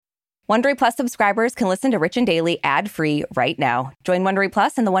Wondery Plus subscribers can listen to Rich and Daily ad-free right now. Join Wondery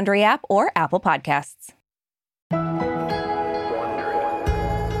Plus in the Wondery app or Apple Podcasts.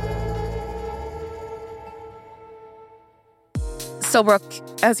 So, Brooke,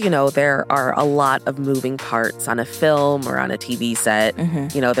 as you know, there are a lot of moving parts on a film or on a TV set. Mm-hmm.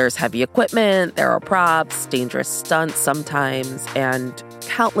 You know, there's heavy equipment, there are props, dangerous stunts sometimes, and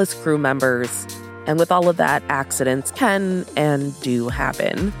countless crew members. And with all of that, accidents can and do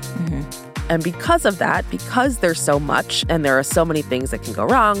happen. Mm-hmm. And because of that, because there's so much and there are so many things that can go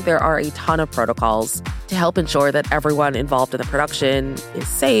wrong, there are a ton of protocols to help ensure that everyone involved in the production is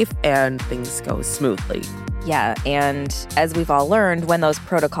safe and things go smoothly. Yeah, and as we've all learned, when those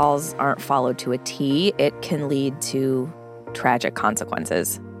protocols aren't followed to a T, it can lead to tragic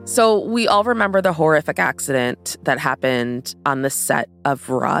consequences. So we all remember the horrific accident that happened on the set of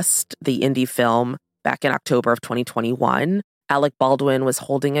Rust, the indie film, back in October of 2021. Alec Baldwin was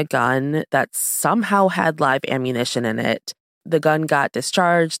holding a gun that somehow had live ammunition in it. The gun got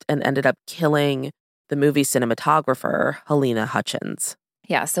discharged and ended up killing the movie cinematographer, Halyna Hutchins.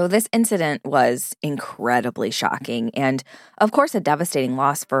 Yeah, so this incident was incredibly shocking and, of course, a devastating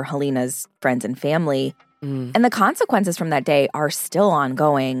loss for Halyna's friends and family. And the consequences from that day are still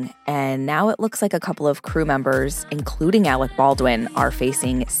ongoing. And now it looks like a couple of crew members, including Alec Baldwin, are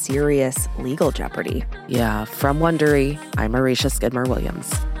facing serious legal jeopardy. Yeah, from Wondery, I'm Marisha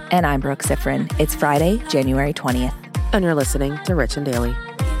Skidmore-Williams. And I'm Brooke Siffrin. It's Friday, January 20th. And you're listening to Rich and Daily.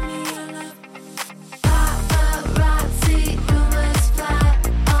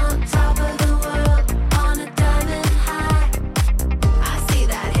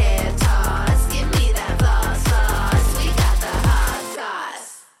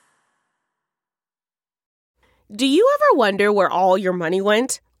 Do you ever wonder where all your money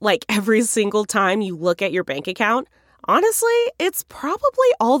went? Like every single time you look at your bank account? Honestly, it's probably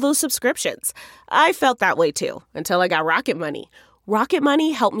all those subscriptions. I felt that way too, until I got Rocket Money. Rocket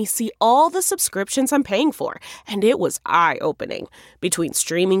Money helped me see all the subscriptions I'm paying for, and it was eye-opening. Between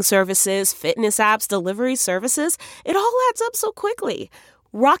streaming services, fitness apps, delivery services, it all adds up so quickly.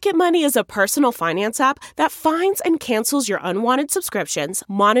 Rocket Money is a personal finance app that finds and cancels your unwanted subscriptions,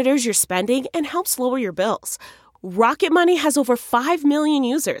 monitors your spending, and helps lower your bills. Rocket Money has over 5 million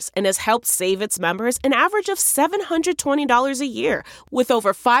users and has helped save its members an average of $720 a year, with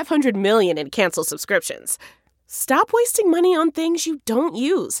over 500 million in canceled subscriptions. Stop wasting money on things you don't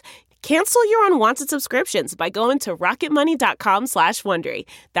use. Cancel your unwanted subscriptions by going to rocketmoney.com/Wondery.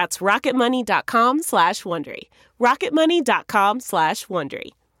 That's rocketmoney.com/Wondery. rocketmoney.com/Wondery.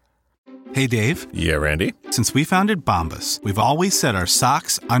 Hey, Dave. Yeah, Randy? Since we founded Bombas, we've always said our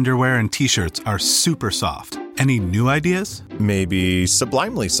socks, underwear, and T-shirts are super soft. Any new ideas? Maybe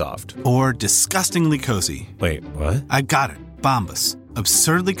sublimely soft. Or disgustingly cozy. Wait, what? I got it. Bombas.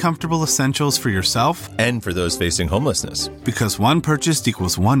 Absurdly comfortable essentials for yourself And for those facing homelessness. because one purchased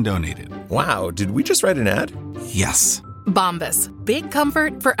equals one donated. Wow, did we just write an ad? Yes. Bombas. Big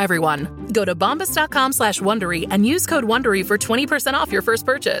comfort for everyone. Go to bombas.com/Wondery and use code WONDERY for 20% off your first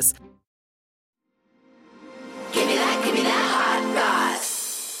purchase. Give me that hot goss.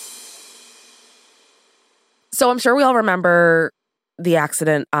 So I'm sure we all remember the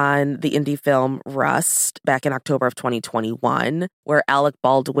accident on the indie film Rust back in October of 2021, where Alec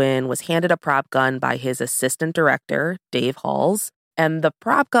Baldwin was handed a prop gun by his assistant director, Dave Halls. And the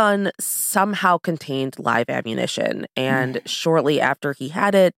prop gun somehow contained live ammunition. And shortly after he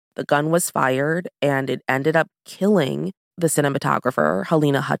had it, the gun was fired and it ended up killing the cinematographer,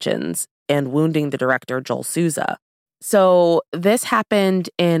 Halyna Hutchins, and wounding the director, Joel Souza. So this happened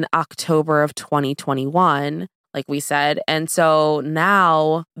in October of 2021, like we said. And so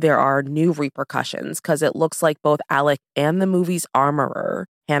now there are new repercussions because it looks like both Alec and the movie's armorer,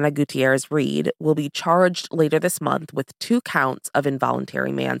 Hannah Gutierrez-Reed, will be charged later this month with 2 counts of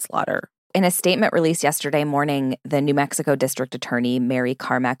involuntary manslaughter. In a statement released yesterday morning, the New Mexico District Attorney, Mary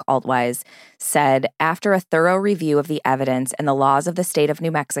Carmack Altwise, said, "After a thorough review of the evidence and the laws of the state of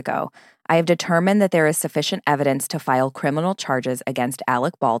New Mexico, I have determined that there is sufficient evidence to file criminal charges against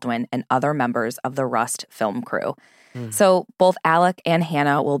Alec Baldwin and other members of the Rust film crew." So both Alec and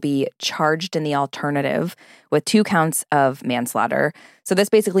Hannah will be charged in the alternative with 2 counts of manslaughter. So this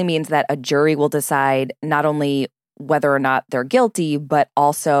basically means that a jury will decide not only whether or not they're guilty, but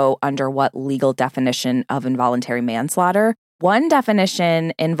also under what legal definition of involuntary manslaughter. One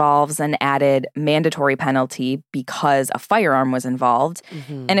definition involves an added mandatory penalty because a firearm was involved.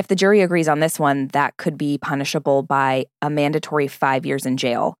 And if the jury agrees on this one, that could be punishable by a mandatory 5 years in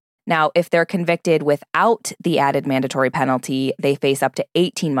jail. Now, if they're convicted without the added mandatory penalty, they face up to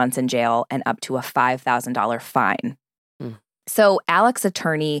 18 months in jail and up to a $5,000 fine. So Alec's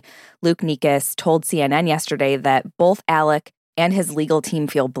attorney, Luke Nikas, told CNN yesterday that both Alec and his legal team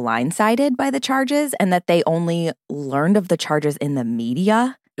feel blindsided by the charges and that they only learned of the charges in the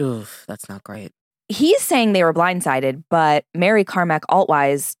media. Oof, that's not great. He's saying they were blindsided, but Mary Carmack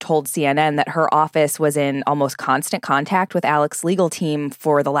Altwise told CNN that her office was in almost constant contact with Alec's legal team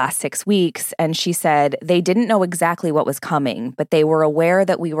for the last 6 weeks. And she said they didn't know exactly what was coming, but they were aware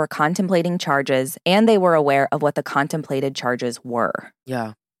that we were contemplating charges and they were aware of what the contemplated charges were.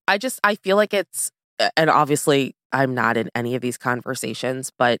 Yeah. I feel like it's, and obviously I'm not in any of these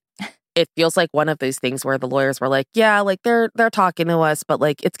conversations, but it feels like one of those things where the lawyers were like, yeah, like they're talking to us, but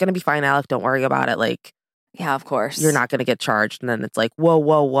like, it's going to be fine, Alec. Don't worry about it. Like, yeah, of course. You're not going to get charged. And then it's like, whoa,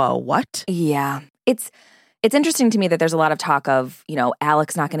 what? Yeah. It's interesting to me that there's a lot of talk of,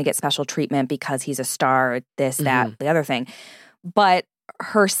 Alec's not going to get special treatment because he's a star, this, that, the other thing. But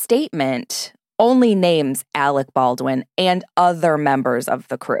her statement only names Alec Baldwin and other members of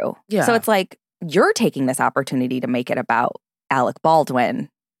the crew. Yeah. So it's like, you're taking this opportunity to make it about Alec Baldwin.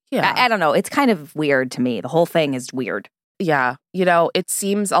 Yeah. I don't know. It's kind of weird to me. The whole thing is weird. Yeah. It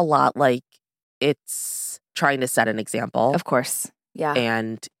seems a lot like it's trying to set an example. Of course. Yeah.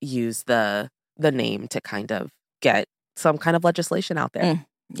 And use the name to kind of get some kind of legislation out there.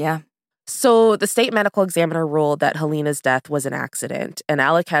 Yeah. So the state medical examiner ruled that Helena's death was an accident, and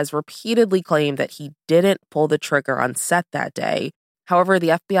Alec has repeatedly claimed that he didn't pull the trigger on set that day. However,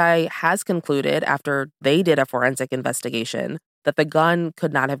 the FBI has concluded after they did a forensic investigation that the gun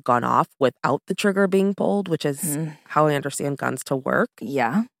could not have gone off without the trigger being pulled, which is how I understand guns to work.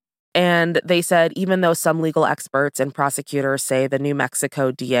 Yeah. And they said even though some legal experts and prosecutors say the New Mexico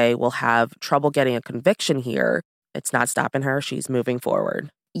DA will have trouble getting a conviction here, it's not stopping her. She's moving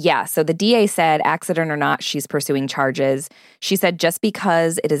forward. Yeah, so the DA said, accident or not, she's pursuing charges. She said just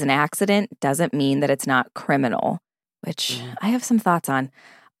because it is an accident doesn't mean that it's not criminal, which I have some thoughts on.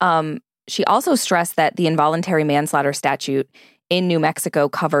 She also stressed that the involuntary manslaughter statute in New Mexico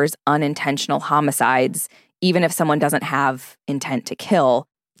covers unintentional homicides, even if someone doesn't have intent to kill.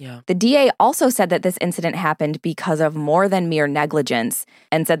 Yeah. The DA also said that this incident happened because of more than mere negligence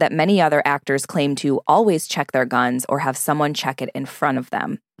and said that many other actors claim to always check their guns or have someone check it in front of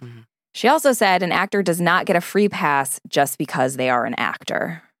them. She also said an actor does not get a free pass just because they are an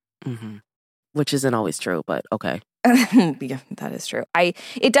actor. Which isn't always true, but okay. Yeah, that is true.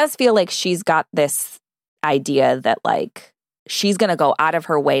 It does feel like she's got this idea that like she's going to go out of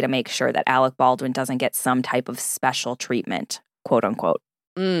her way to make sure that Alec Baldwin doesn't get some type of special treatment, quote unquote.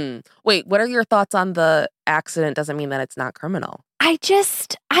 Wait, what are your thoughts on the accident doesn't mean that it's not criminal? I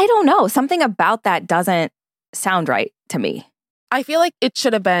don't know. Something about that doesn't sound right to me. I feel like it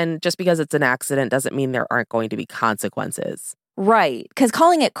should have been just because it's an accident doesn't mean there aren't going to be consequences. Right. Because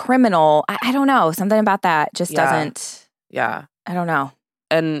calling it criminal, I don't know. Something about that just doesn't. Yeah. I don't know.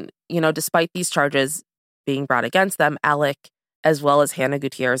 And, despite these charges being brought against them, Alec, as well as Hannah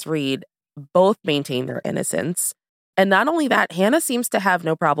Gutierrez-Reed, both maintain their innocence. And not only that, Hannah seems to have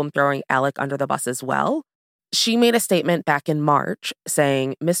no problem throwing Alec under the bus as well. She made a statement back in March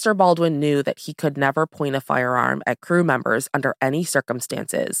saying Mr. Baldwin knew that he could never point a firearm at crew members under any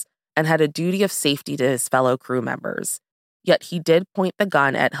circumstances and had a duty of safety to his fellow crew members. Yet he did point the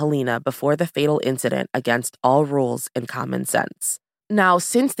gun at Helena before the fatal incident against all rules and common sense. Now,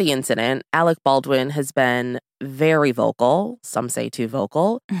 since the incident, Alec Baldwin has been very vocal, some say too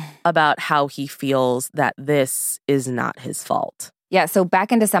vocal, about how he feels that this is not his fault. Yeah, so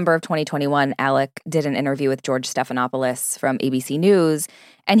back in December of 2021, Alec did an interview with George Stephanopoulos from ABC News,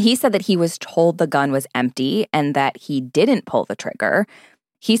 and he said that he was told the gun was empty and that he didn't pull the trigger.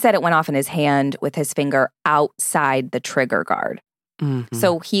 He said it went off in his hand with his finger outside the trigger guard.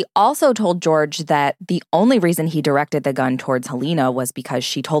 So he also told George that the only reason he directed the gun towards Helena was because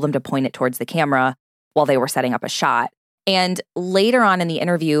she told him to point it towards the camera while they were setting up a shot. And later on in the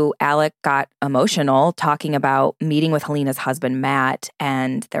interview, Alec got emotional talking about meeting with Helena's husband, Matt,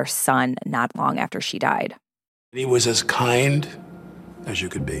 and their son not long after she died. He was as kind as you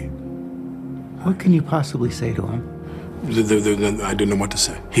could be. What can you possibly say to him? I didn't know what to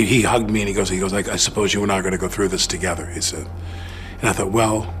say. He hugged me and he goes, I suppose you and I are going to go through this together, he said. And I thought,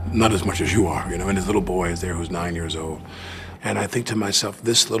 well, not as much as you are, and his little boy is there who's 9 years old. And I think to myself,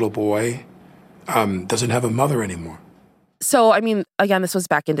 this little boy doesn't have a mother anymore. So, again, this was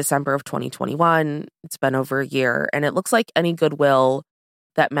back in December of 2021. It's been over a year, and it looks like any goodwill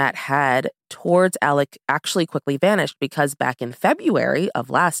that Matt had towards Alec actually quickly vanished because back in February of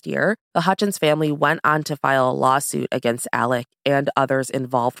last year, the Hutchins family went on to file a lawsuit against Alec and others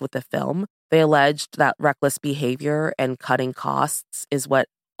involved with the film. They alleged that reckless behavior and cutting costs is what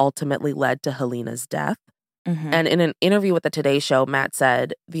ultimately led to Helena's death. And in an interview with the Today Show, Matt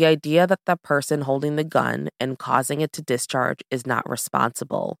said, the idea that the person holding the gun and causing it to discharge is not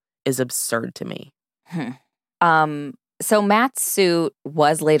responsible is absurd to me. So Matt's suit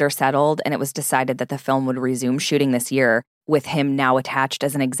was later settled, and it was decided that the film would resume shooting this year, with him now attached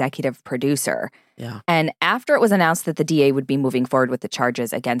as an executive producer. Yeah. And after it was announced that the DA would be moving forward with the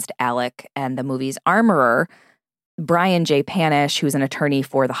charges against Alec and the movie's armorer, Brian J. Panish, who's an attorney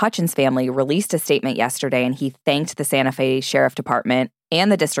for the Hutchins family, released a statement yesterday, and he thanked the Santa Fe Sheriff Department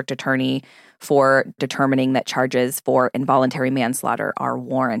and the district attorney for determining that charges for involuntary manslaughter are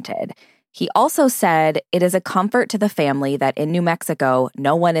warranted. He also said it is a comfort to the family that in New Mexico,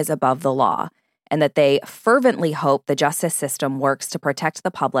 no one is above the law, and that they fervently hope the justice system works to protect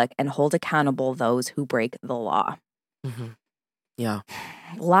the public and hold accountable those who break the law. Yeah.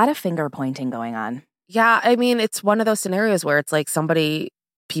 A lot of finger pointing going on. Yeah, I mean, it's one of those scenarios where it's like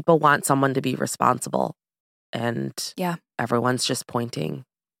people want someone to be responsible, and everyone's just pointing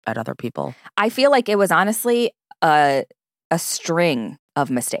at other people. I feel like it was honestly a string of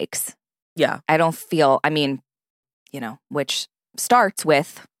mistakes. Yeah. I don't feel, which starts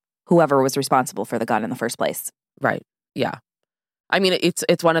with whoever was responsible for the gun in the first place. Right. Yeah. I mean,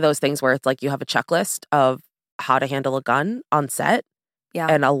 it's one of those things where it's like you have a checklist of how to handle a gun on set. Yeah.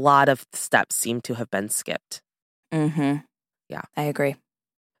 And a lot of steps seem to have been skipped. Yeah. I agree.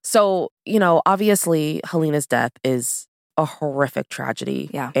 So, obviously, Helena's death is a horrific tragedy.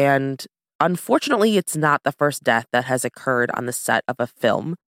 Yeah. And unfortunately, it's not the first death that has occurred on the set of a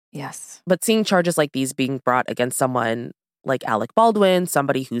film. Yes. But seeing charges like these being brought against someone like Alec Baldwin,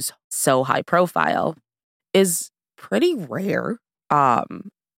 somebody who's so high profile, is pretty rare.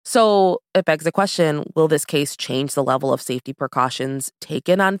 So it begs the question, will this case change the level of safety precautions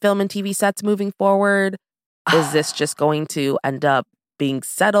taken on film and TV sets moving forward? Is this just going to end up being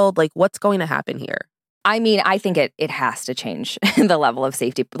settled? Like, what's going to happen here? I mean, I think it has to change the level of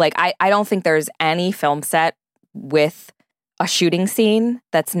safety. Like, I don't think there's any film set with a shooting scene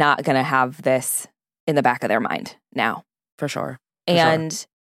that's not going to have this in the back of their mind now. For sure. And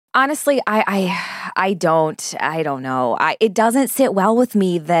honestly, I don't know. It doesn't sit well with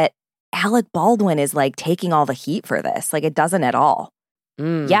me that Alec Baldwin is like taking all the heat for this. Like, it doesn't at all.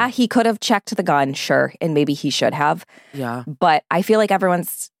 Yeah, he could have checked the gun, sure, and maybe he should have. Yeah. But I feel like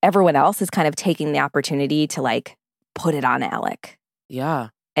everyone else is kind of taking the opportunity to like put it on Alec. Yeah.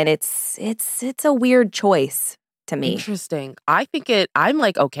 And it's a weird choice to me. Interesting. I'm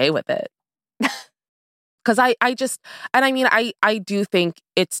like okay with it. Because I do think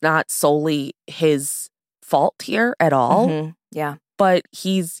it's not solely his fault here at all. Yeah. But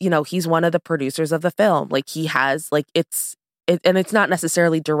he's one of the producers of the film. Like, he has, like, and it's not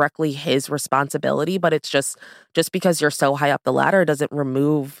necessarily directly his responsibility, but it's just because you're so high up the ladder doesn't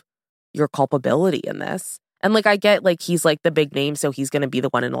remove your culpability in this. And, like, I get, like, he's, like, the big name, so he's going to be the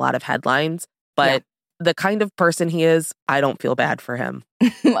one in a lot of headlines. But the kind of person he is, I don't feel bad for him.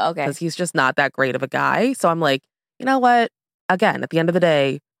 Okay. Because he's just not that great of a guy. So I'm like, you know what? Again, at the end of the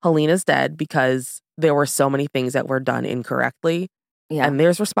day, Helena's dead because there were so many things that were done incorrectly. Yeah. And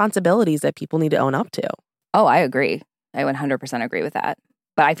there's responsibilities that people need to own up to. Oh, I agree. I 100% agree with that.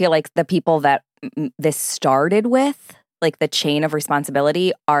 But I feel like the people that this started with, like the chain of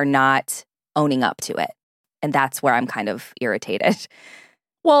responsibility, are not owning up to it. And that's where I'm kind of irritated.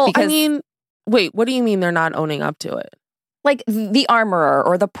 Well, because, I mean, wait, what do you mean they're not owning up to it? Like the armorer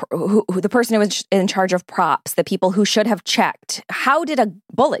or the person who was in charge of props, the people who should have checked. How did a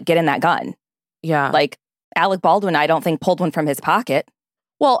bullet get in that gun? Yeah. Like Alec Baldwin, I don't think pulled one from his pocket.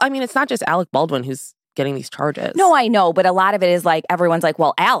 Well, I mean, it's not just Alec Baldwin who's getting these charges. No, I know, but a lot of it is like everyone's like,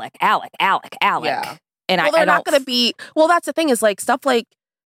 well, Alec. Yeah. And they're not going to be. Well, that's the thing is like stuff like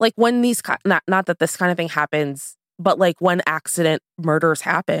when these not that this kind of thing happens, but like when accident murders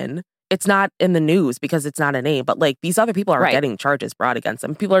happen, it's not in the news because it's not a name. But like these other people are getting charges brought against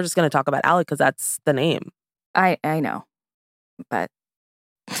them. People are just going to talk about Alec because that's the name. I know, but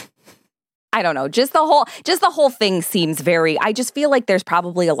I don't know. Just the whole thing seems very. I just feel like there's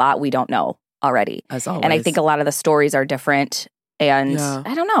probably a lot we don't know already. As always. And I think a lot of the stories are different. And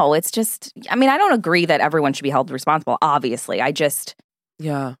I don't know. It's just, I mean, I don't agree that everyone should be held responsible, obviously. I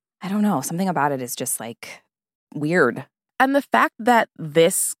don't know. Something about it is just like weird. And the fact that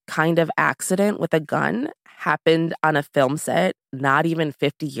this kind of accident with a gun happened on a film set not even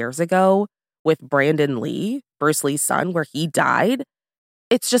 50 years ago with Brandon Lee, Bruce Lee's son, where he died,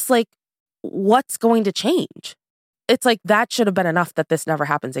 it's just like, what's going to change? It's like that should have been enough that this never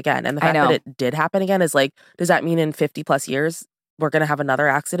happens again. And the fact that it did happen again is like, does that mean in 50 plus years we're going to have another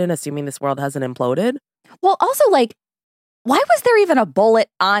accident, assuming this world hasn't imploded? Well, also, like, why was there even a bullet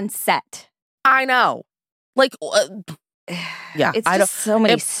on set? I know. Like, yeah. It's just so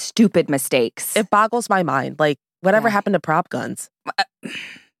many stupid mistakes. It boggles my mind. Like, whatever happened to prop guns?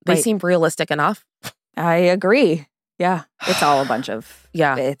 They seem realistic enough. I agree. Yeah. It's all a bunch of...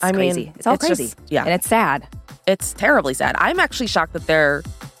 Yeah. It's I crazy. mean, it's all it's crazy. just- yeah. And it's sad. It's terribly sad. I'm actually shocked that they're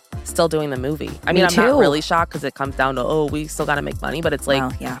still doing the movie. I mean, Me I'm not too. really shocked because it comes down to, we still got to make money. But it's like,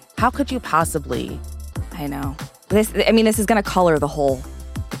 Well, yeah. how could you possibly? I know. This is going to color the whole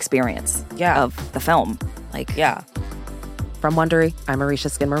experience of the film. Like, yeah. From Wondery, I'm Marisha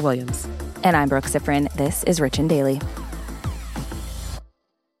Skidmore-Williams. And I'm Brooke Sifrin. This is Rich and Daily.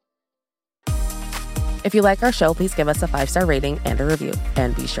 If you like our show, please give us a 5-star rating and a review.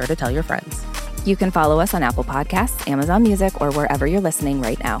 And be sure to tell your friends. You can follow us on Apple Podcasts, Amazon Music, or wherever you're listening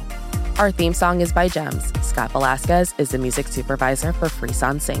right now. Our theme song is by Gems. Scott Velasquez is the music supervisor for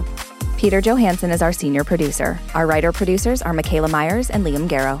Frisson Sing. Peter Johansson is our senior producer. Our writer-producers are Michaela Myers and Liam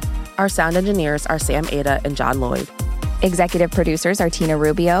Garrow. Our sound engineers are Sam Ada and John Lloyd. Executive producers are Tina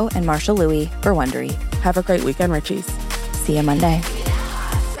Rubio and Marshall Louie for Wondery. Have a great weekend, Richies. See you Monday.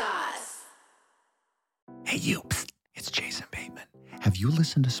 Hey, you. Psst. It's Jason Bateman. Have you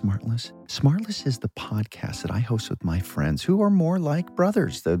listened to Smartless? Smartless is the podcast that I host with my friends who are more like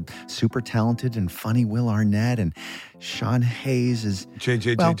brothers. The super talented and funny Will Arnett and Sean Hayes is...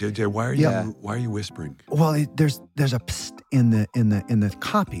 JJ, why are you whispering? Well, there's a psst in the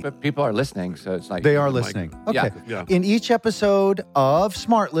copy. But people are listening, so it's like... They are listening. Okay. Yeah. In each episode of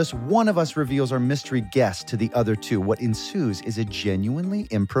Smartless, one of us reveals our mystery guest to the other two. What ensues is a genuinely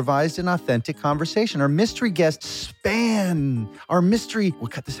improvised and authentic conversation. Our mystery guests span... We'll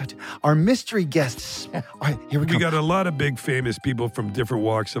cut this out too. Our mystery guests... All right, here we go. We got a lot of big famous people from different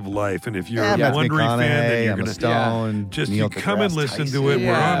walks of life, and if you're a Matthew Wondery fan, then you're Emma going to... Stone, Just Neil you come and deGrasse listen Tyson. to it.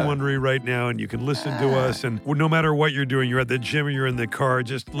 Yeah. We're on Wondery right now, and you can listen to us. And no matter what you're doing, you're at the gym or you're in the car,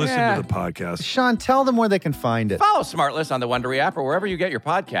 just listen to the podcast. Sean, tell them where they can find it. Follow Smartless on the Wondery app or wherever you get your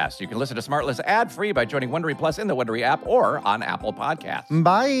podcasts. You can listen to Smartless ad-free by joining Wondery Plus in the Wondery app or on Apple Podcasts.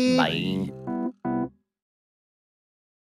 Bye. Bye.